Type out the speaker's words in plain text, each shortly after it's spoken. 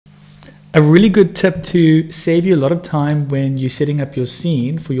A really good tip to save you a lot of time when you're setting up your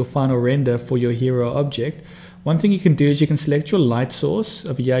scene for your final render for your hero object. One thing you can do is you can select your light source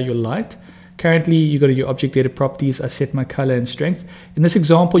over here, your light. Currently, you go to your object data properties. I set my color and strength. In this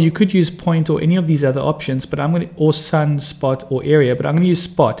example, you could use point or any of these other options, but I'm going to, or sun, spot, or area, but I'm going to use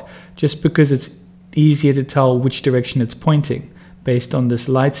spot just because it's easier to tell which direction it's pointing based on this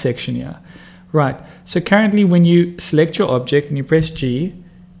light section here. Right. So currently, when you select your object and you press G,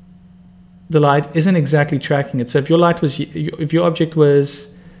 the light isn't exactly tracking it. So if your light was, if your object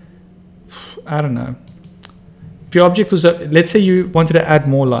was, I don't know, if your object was, let's say you wanted to add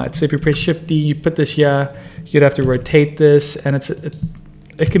more light. So if you press Shift D, you put this here, you'd have to rotate this, and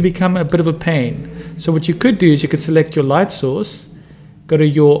it can become a bit of a pain. So what you could do is you could select your light source, go to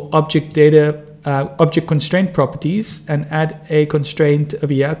your object data, object constraint properties, and add a constraint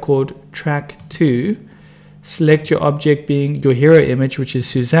over here called track 2. Select your object being your hero image, which is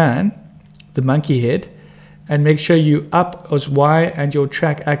Suzanne, the monkey head, and make sure you up as Y and your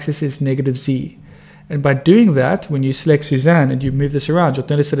track axis is -Z. And by doing that, when you select Suzanne and you move this around, you'll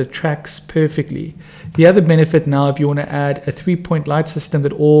notice that it tracks perfectly. The other benefit now, if you want to add a 3-point light system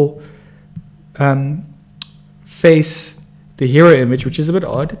that all face the hero image, which is a bit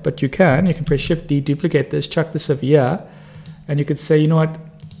odd, but you can press Shift D, duplicate this, chuck this over here, and you could say, you know what,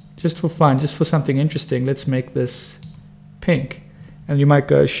 just for fun, just for something interesting, let's make this pink. And you might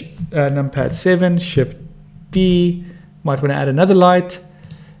go numpad 7, Shift D, might want to add another light,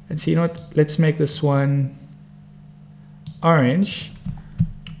 and see, you know what, let's make this one orange,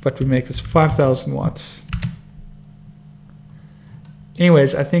 but we make this 5,000 watts.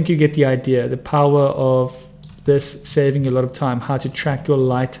 Anyways, I think you get the idea, the power of this saving you a lot of time, how to track your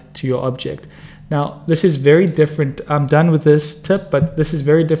light to your object. Now, this is very different. I'm done with this tip, but this is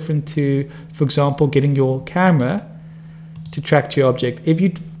very different to, for example, getting your camera to track to your object. If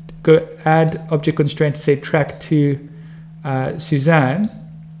you go add object constraint to say track to Suzanne,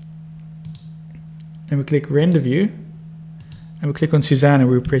 and we click render view, and we click on Suzanne and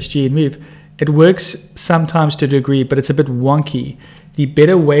we press G and move, it works sometimes to a degree, but it's a bit wonky. The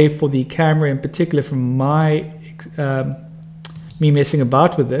better way for the camera in particular, from my me messing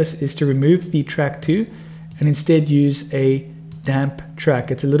about with this, is to remove the track 2 and instead use a damp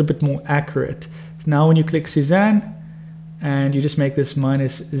track. It's a little bit more accurate. Now when you click Suzanne and you just make this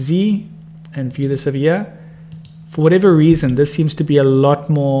 -Z and view this over here, for whatever reason, this seems to be a lot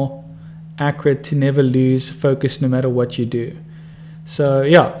more accurate to never lose focus no matter what you do. So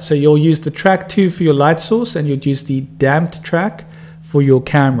yeah, so you'll use the track 2 for your light source and you'll use the damped track for your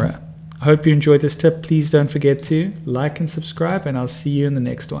camera. I hope you enjoyed this tip. Please don't forget to like and subscribe, and I'll see you in the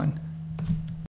next one.